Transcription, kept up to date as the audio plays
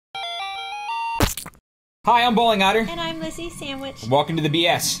Hi, I'm Bowling Otter. And I'm Lizzie Sandwich. Welcome to the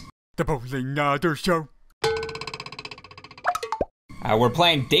BS. The Bowling Otter Show. We're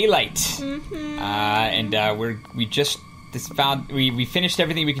playing Daylight. We finished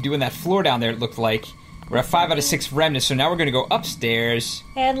everything we could do on that floor down there, it looked like. We're at 5 out of 6 remnants, so now we're gonna go upstairs.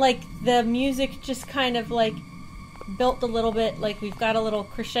 And, the music just kind of, built a little bit. We've got a little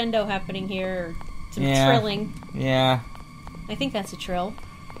crescendo happening here. Some trilling. Yeah. I think that's a trill.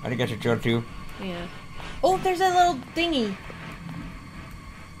 I think that's a trill, too. Yeah. Oh, there's a little thingy.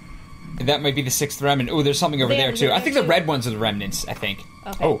 That might be the 6th remnant. Oh, there's something over there, too. I think the red ones are the remnants, I think.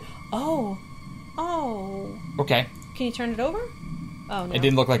 Okay. Oh. Okay. Can you turn it over? Oh, no. It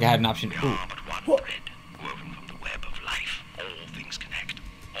didn't look like I had an option. But one thread woven from the web of life. All things connect.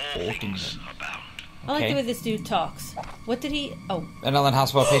 All things are bound. I like the way this dude talks. What did he... Oh. An Ellen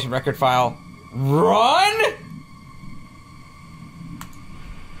Hospital patient record file. Run!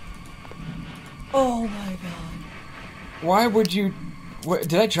 Oh, my God. Why would you...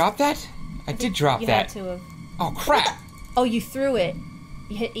 did I drop that? I did drop you that. You had to have. Oh, crap. Oh, you threw it.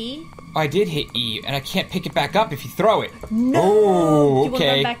 You hit E? I did hit E, and I can't pick it back up if you throw it. No! Oh, okay. You want to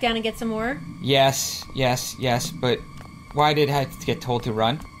run back down and get some more? Yes, but why did I have to get told to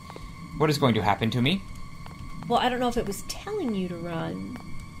run? What is going to happen to me? Well, I don't know if it was telling you to run.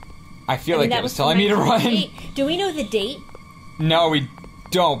 I feel like it was telling me to run. Do we know the date? No, we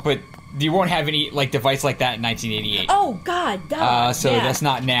don't, but you won't have any, device like that in 1988. Oh, God, duh. So that's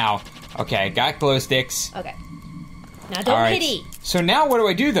not now. Okay, got glow sticks. Okay. Now don't hit E. So now what do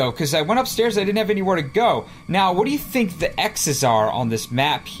I do, though? Because I went upstairs, I didn't have anywhere to go. Now, what do you think the X's are on this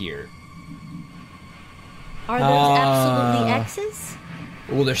map here? Are those absolutely X's?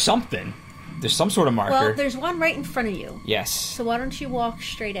 Well, there's something. There's some sort of marker. Well, there's one right in front of you. Yes. So why don't you walk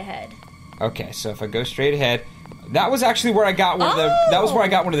straight ahead? Okay, so if I go straight ahead... That was actually where I got one of the... That was where I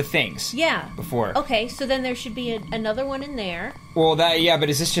got one of the things. Yeah. Before. Okay, so then there should be another one in there. Well, but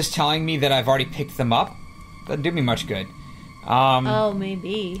is this just telling me that I've already picked them up? That didn't do me much good. Oh,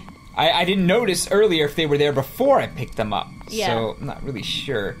 maybe. I didn't notice earlier if they were there before I picked them up. Yeah. So, I'm not really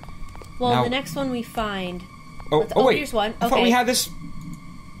sure. Well, now, the next one we find... wait. Here's one. I thought we had this...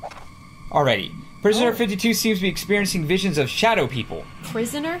 already. Prisoner 52 seems to be experiencing visions of shadow people.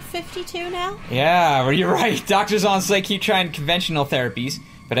 Prisoner 52 now? Yeah, well, you're right. Doctors on site keep trying conventional therapies,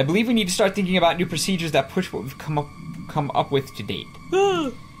 but I believe we need to start thinking about new procedures that push what we've come up with to date.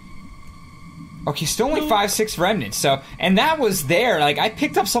 Okay, still only 5-6 remnants, so... And that was there. I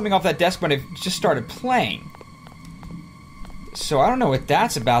picked up something off that desk when I just started playing. So I don't know what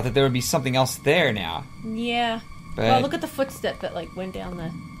that's about, that there would be something else there now. Yeah. But... Well, look at the footstep that, went down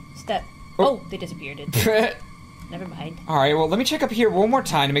the step. Oh, they disappeared. Never mind. Alright, well, let me check up here one more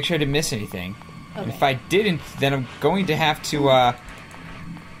time to make sure I didn't miss anything. Okay. And if I didn't, then I'm going to have to,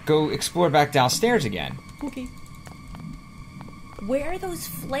 go explore back downstairs again. Okay. Where are those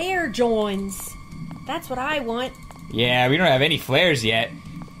flare joins? That's what I want. Yeah, we don't have any flares yet.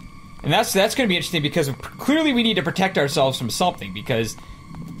 And that's going to be interesting because clearly we need to protect ourselves from something because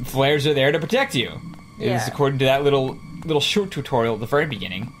flares are there to protect you. Yeah. It was according to that little short tutorial at the very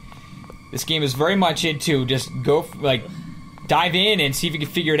beginning. This game is very much into just go, dive in and see if you can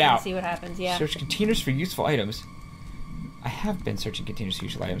figure it out. See what happens, yeah. Search containers for useful items. I have been searching containers for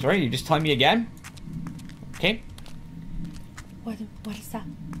useful items. All right, you just telling me again? Okay. What is that?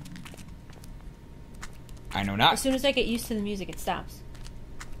 I know not. As soon as I get used to the music, it stops.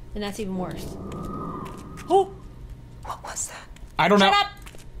 And that's even worse. Oh! What was that? I don't know. Shut up!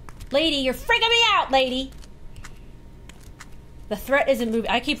 Lady, you're freaking me out, lady! The threat isn't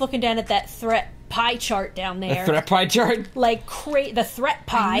moving. I keep looking down at that threat pie chart down there. The threat pie chart? The threat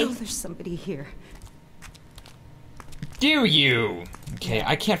pie. I know there's somebody here. Do you? Okay,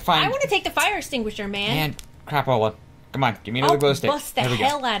 I can't find... I want to take the fire extinguisher, man. Man, crapola. Come on, give me another glow stick. I'll bust the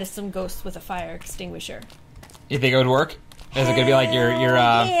hell out of some ghosts with a fire extinguisher. If they go to work? Is it going to be like your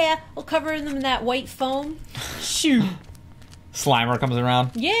Yeah, we'll cover them in that white foam. Shoot. Slimer comes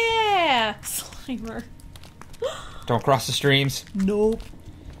around. Yeah! Slimer. Don't cross the streams. Nope.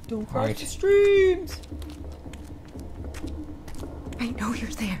 Don't cross the streams. I know you're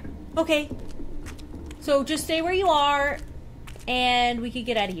there. Okay. So just stay where you are, and we can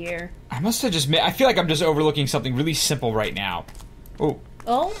get out of here. I must have just... I feel like I'm just overlooking something really simple right now. Oh.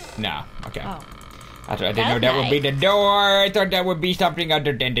 Oh? No. Okay. Oh. I didn't know that would be the door. I thought that would be something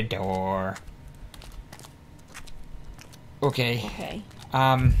other than the door. Okay. Okay.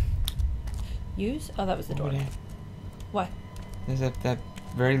 Use? Oh, that was the door. What? There's that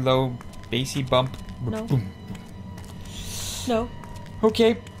very low, bassy bump. No. Boom. No.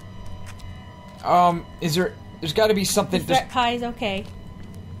 Okay. There's got to be something... The threat pie is okay.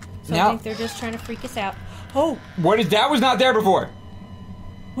 So now, I think they're just trying to freak us out. Oh, What is that? Was not there before.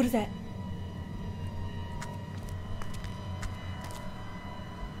 what is that?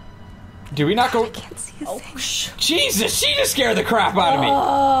 Do we not go? I can't see a Oh, thing. Jesus, she just scared the crap out of me.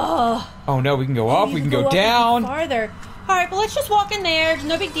 Oh, Oh no, we can go up, we can go up even down. farther. All right, well, let's just walk in there. It's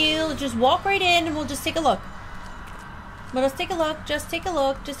no big deal. Just walk right in, and we'll just take a look. Well, let's take a look. Just take a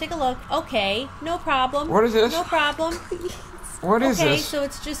look. Just take a look. Okay, no problem. What is this? No problem. What is Okay, this? so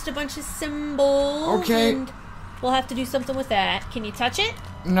it's just a bunch of symbols. Okay. And we'll have to do something with that. Can you touch it?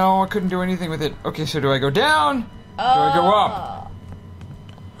 No, I couldn't do anything with it. Okay, so do I go down? Do I go up?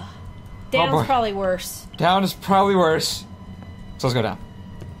 Down's boy. probably worse. Down is probably worse. So let's go down.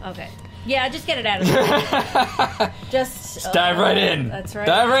 Okay. Yeah, just get it out of there. Just Dive right in. That's right.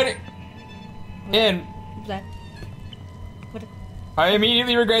 Dive right in. What's that? What? I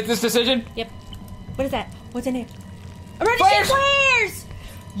immediately regret this decision. Yep. What is that? What's in there? Emergency Flares! flares!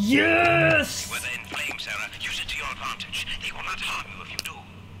 Yes! Whether in flames, Sarah, use it to your advantage. They will not harm you if you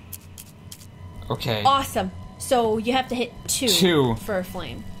do. Okay. Awesome. So you have to hit 2. 2. For a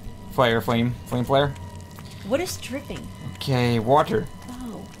flame. Flame flare. What is dripping? Okay, water.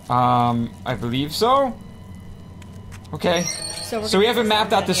 Oh. I believe so. Okay. So, So we haven't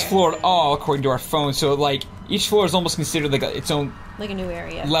mapped out this floor at all according to our phone, so like each floor is almost considered like its own Like a new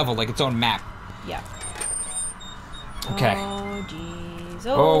area. level, like its own map. Yeah. Okay. Oh, jeez.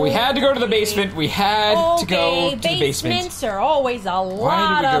 Oh, we had to go to the basement. We had to go to the basement. Basements are always a lot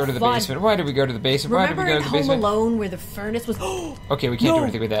Why did we go of to the fun. basement? Why did we go to the basement? Remember Why did we in go to the Home basement? Alone where the furnace was... Okay, we can't do No.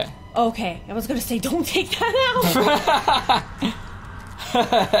 anything with that. Okay, I was gonna say, don't take that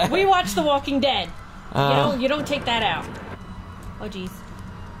out. We watched The Walking Dead. You don't take that out. Oh, jeez.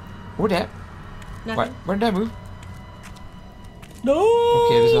 What that? What? Nothing. Where did I move? No.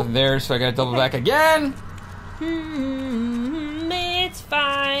 Okay, there's nothing there, so I gotta double back again. It's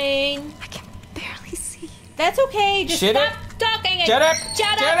fine. I can barely see. That's okay. Just Shut stop it. talking. And Shut up! Shut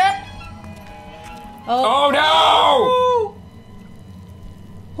Shut up. up! Oh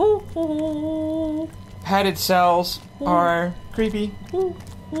no! Ooh, ooh, Padded cells are creepy. ooh,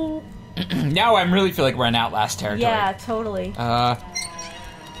 ooh. Now I really feel like we're in Outlast territory. Yeah, totally. Uh-oh.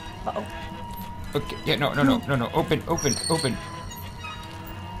 Okay, yeah, no. Open. Okay.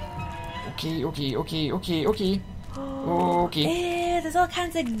 Okay. Ew, there's all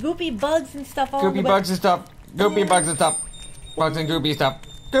kinds of goopy bugs and stuff all Goopy over. bugs and stuff. Goopy bugs and stuff. Bugs and goopy stuff.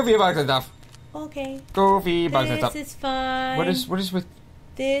 Goopy bugs and stuff. Okay. Goofy bugs and stuff. This is fine. What is with?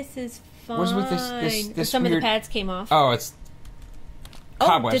 This is fine. What is with this Some weird? of the pads came off. Oh, it's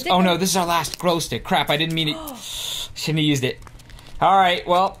cobwebs. did they Oh go- no, this is our last glow stick. Crap, I didn't mean it. Shouldn't have used it. All right,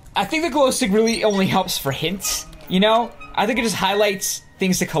 well, I think the glow stick really only helps for hints. You know, I think it just highlights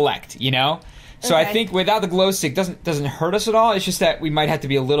things to collect. You know, so I Okay. think without the glow stick doesn't hurt us at all. It's just that we might have to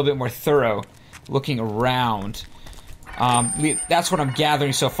be a little bit more thorough looking around. That's what I'm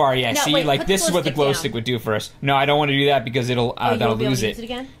gathering so far. Yeah, No, see, wait, like put the this is glow what the stick glow down. stick would do for us. No, I don't want to do that because it'll You that'll won't be able lose to it. use it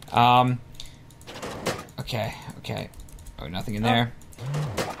again? Okay. Oh, nothing in there.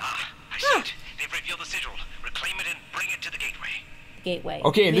 I see it. They've revealed the sigil. Reclaim it and bring it to the gateway. Gateway.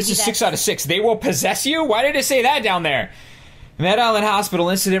 Okay, and this Maybe is 6 that's- out of 6. They will possess you? Why did it say that down there? Med Island Hospital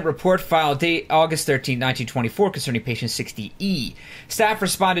incident report file date August 13, 1924 concerning patient 60E. Staff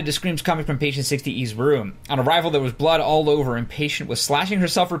responded to screams coming from patient 60E's room. On arrival, there was blood all over and patient was slashing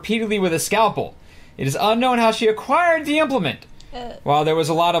herself repeatedly with a scalpel. It is unknown how she acquired the implement. While there was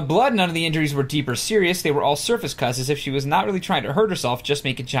a lot of blood, none of the injuries were deep or serious. They were all surface cuts as if she was not really trying to hurt herself, just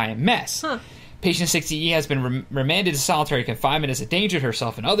make a giant mess. Patient 60E has been remanded to solitary confinement as a danger to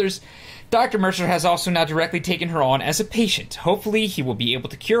herself and others. Dr. Mercer has also now directly taken her on as a patient. Hopefully, he will be able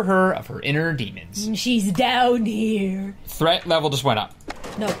to cure her of her inner demons. She's down here. Threat level just went up.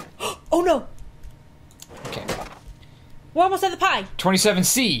 No. Oh no. Okay. We're almost at the pie.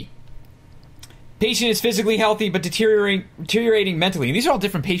 27C. Patient is physically healthy but deteriorating mentally. And these are all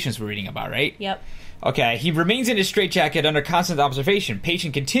different patients we're reading about, right? Yep. Okay, he remains in his straitjacket under constant observation.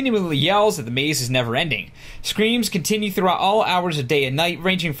 Patient continually yells that the maze is never ending. Screams continue throughout all hours of day and night,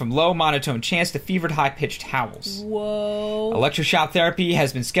 ranging from low monotone chants to fevered high-pitched howls. Whoa. Electroshock therapy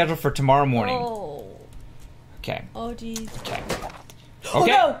has been scheduled for tomorrow morning. Oh. Okay. Oh jeez. Okay. Oh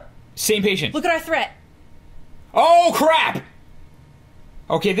no! Same patient. Look at our threat. Oh, crap!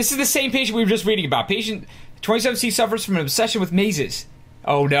 Okay, this is the same patient we were just reading about. Patient 27C suffers from an obsession with mazes.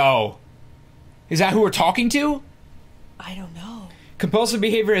 Oh, no. Is that who we're talking to? I don't know. Compulsive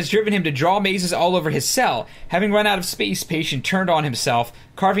behavior has driven him to draw mazes all over his cell. Having run out of space, patient turned on himself,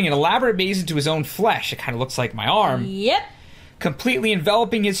 carving an elaborate maze into his own flesh. It kind of looks like my arm. Yep. Completely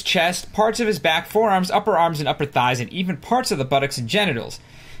enveloping his chest, parts of his back, forearms, upper arms, and upper thighs, and even parts of the buttocks and genitals.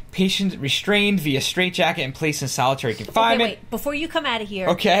 Patient restrained via straitjacket and placed in solitary confinement. Okay, wait. Before you come out of here,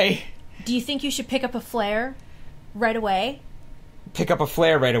 Okay. do you think you should pick up a flare right away? Pick up a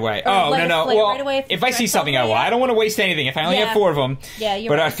flare right away. Or Oh, light a no. flare Well, right away if I see something I will. I don't want to waste anything. If I only have Yeah. 4 of them. Yeah, you're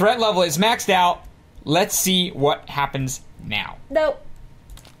But right. our threat level is maxed out. Let's see what happens now. No.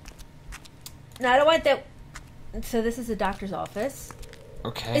 No, I don't want that. So this is a doctor's office.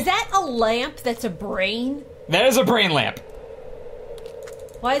 Okay. Is that a lamp that's a brain? That is a brain lamp.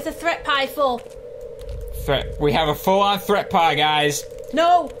 Why is the threat pie full? Threat. We have a full-on threat pie, guys.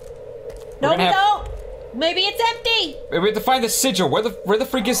 No. No, gonna we have- don't. Maybe it's empty. We have to find the sigil. Where the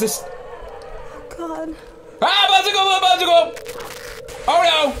freak is this? God. Ah, bicycle!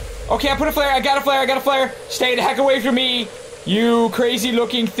 Oh no! Okay, I put a flare. I got a flare. Stay the heck away from me, you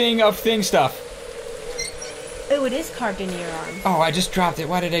crazy-looking thing of thing stuff. Oh, it is carved into your arm. Oh, I just dropped it.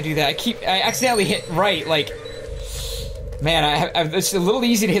 Why did I do that? I accidentally hit right. Like, man, it's a little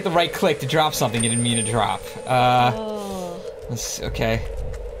easy to hit the right click to drop something. I didn't mean to drop. Oh. Okay.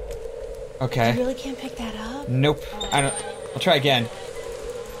 Okay. You really can't pick that up? Nope. I don't. I'll try again.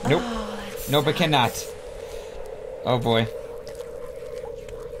 Nope. Oh, Nope, I cannot. Oh boy.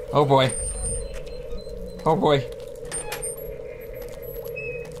 Oh boy. Oh boy.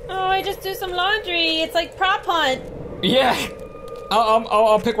 Oh, I just do some laundry. It's like prop hunt. Yeah.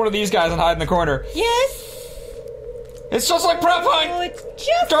 I'll pick one of these guys and hide in the corner. Yes. It's just like prop Oh, hunt. it's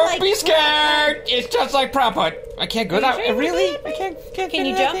just Don't like be scared. It's just like prop hunt. I can't go that. Really? I can't. Can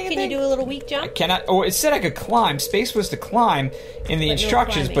you jump? Can you do a little weak jump? I cannot. Oh, it said I could climb. Space was to climb in the But no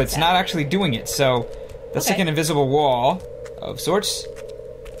instructions, climbing, but it's not actually doing it. So that's Okay. like an invisible wall of sorts.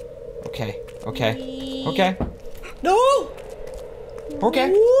 Okay. Okay. Okay. No.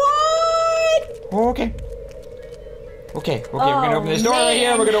 Okay. What? Okay. Okay. We're gonna open this door right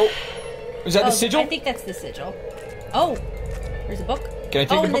here. man. We're gonna. Is that the sigil? I think that's the sigil. Oh, there's a book. Can I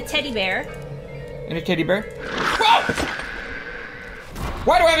take oh, the and book? the teddy bear. And a teddy bear. Whoa!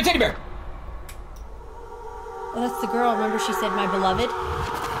 Why do I have a teddy bear? Oh, that's the girl. Remember she said, "My beloved."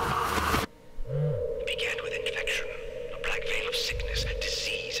 It began with infection, a black veil of sickness,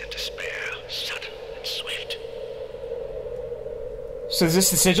 disease, and despair, sudden and swift. So is this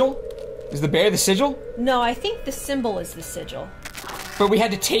the sigil? Is the bear the sigil? No, I think the symbol is the sigil. But we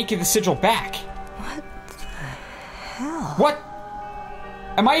had to take the sigil back. What the hell? What?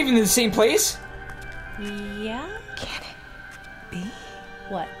 Am I even in the same place? Yeah. Can it be?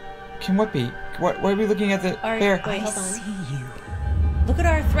 What? Can what be? What? Why are we looking at the bear? Wait, hold I on. see you. Look at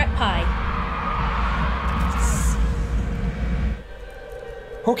our threat pie.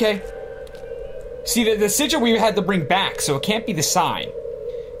 Okay. See, the sigil we had to bring back, so it can't be the sign.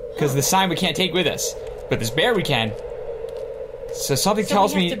 Because the sign we can't take with us. But this bear we can. So something So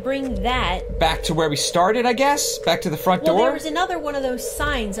tells we me have to bring that. back to where we started, I guess? Back to the front Well, door? there was another one of those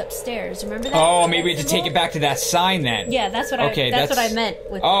signs upstairs. Remember that? Oh, that maybe we have to take symbol? it back to that sign then. Yeah, that's what Okay, that's what I meant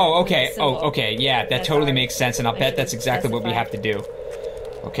with. Oh, with the okay. symbol. Oh, okay. Yeah, that That's totally our- makes sense, and I'll I bet should that's exactly what we specify. have to do.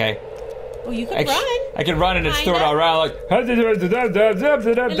 Okay. Oh, you could I, run. I can run and it's Kinda. thrown all around like. It looks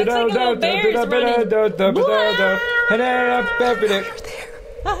like a little bear's running.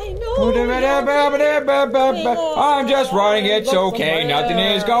 I know. I'm just running, it's okay, nothing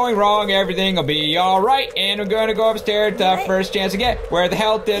is going wrong, everything will be alright, and I'm gonna go upstairs the What? first chance I get. Where the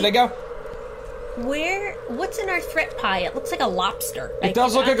hell did I go? Where? What's in our threat pie? It looks like a lobster. It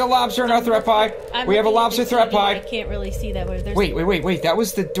does look like a lobster in our threat pie. We have a lobster threat I pie. can't really see that. Where there's Wait, that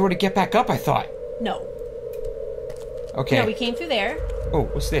was the door to get back up, I thought. No. Okay. No, we came through there. Oh,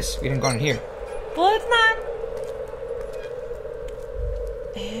 what's this? We didn't go in here. Well, it's not.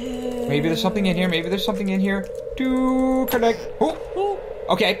 Maybe there's something in here. To connect. Oh.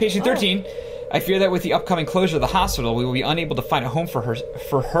 Okay, patient 13. I fear that with the upcoming closure of the hospital, we will be unable to find a home for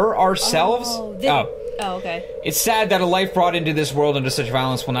her ourselves. Oh, okay. It's sad that a life brought into this world under such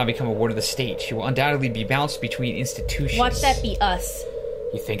violence will now become a ward of the state. She will undoubtedly be bounced between institutions. Watch that be us.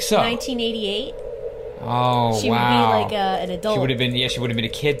 You think so? 1988. Oh, She wow. would be like an adult. She would have been a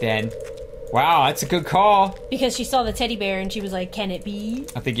kid then. Wow, that's a good call. Because she saw the teddy bear and she was like, "Can it be?"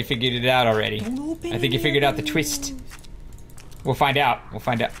 I think you figured it out already. I think you figured out the twist. We'll find out.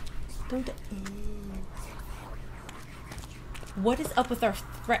 Don't. What is up with our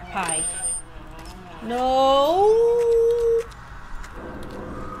threat pie? No.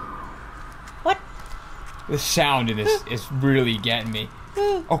 What? The sound in this is really getting me.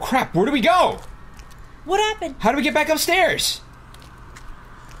 Oh crap, where do we go? What happened? How do we get back upstairs?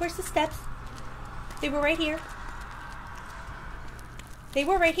 Where's the steps? They were right here. They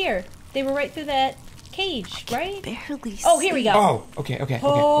were right here. They were right through that cage, right? Barely Oh, here we go. Oh, okay.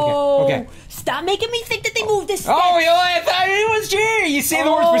 Oh, stop making me think that they moved this step. Oh, I thought it was G. You say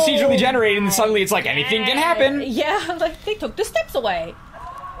the word's procedurally generated, and suddenly it's like anything can happen. Yeah, like they took the steps away.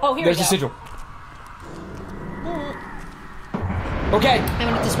 Oh, here There's we the go. sigil. Okay. I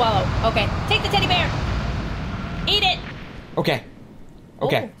want it to swallow. Okay, take the teddy bear. Eat it. Okay.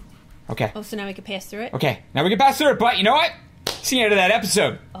 Oh, so now we can pass through it? Okay. Now we can pass through it, but you know what? It's the end of that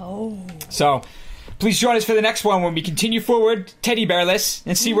episode. Oh. So, please join us for the next one when we continue forward, teddy bearless,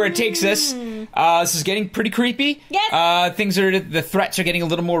 and see where it takes us. This is getting pretty creepy. Yes. The threats are getting a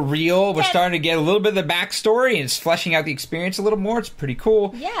little more real. We're Yes. starting to get a little bit of the backstory, and it's fleshing out the experience a little more. It's pretty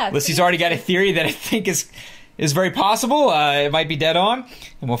cool. Yeah, it's Lissy's pretty already got a theory that I think is very possible. It might be dead on,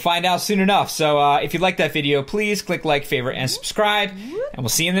 and we'll find out soon enough. So, if you like that video, please click like, favorite, and subscribe, and we'll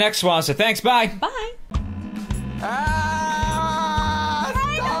see you in the next one. So, thanks. Bye. Bye.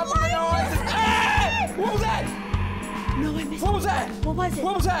 What was that? No, I missed What was that? What was it?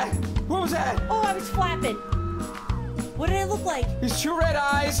 What was that? What was that? Oh, I was flapping. What did I look like? There's two red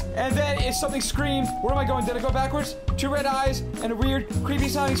eyes, and then if something screamed. Where am I going? Did I go backwards? Two red eyes, and a weird, creepy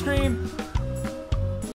sounding scream.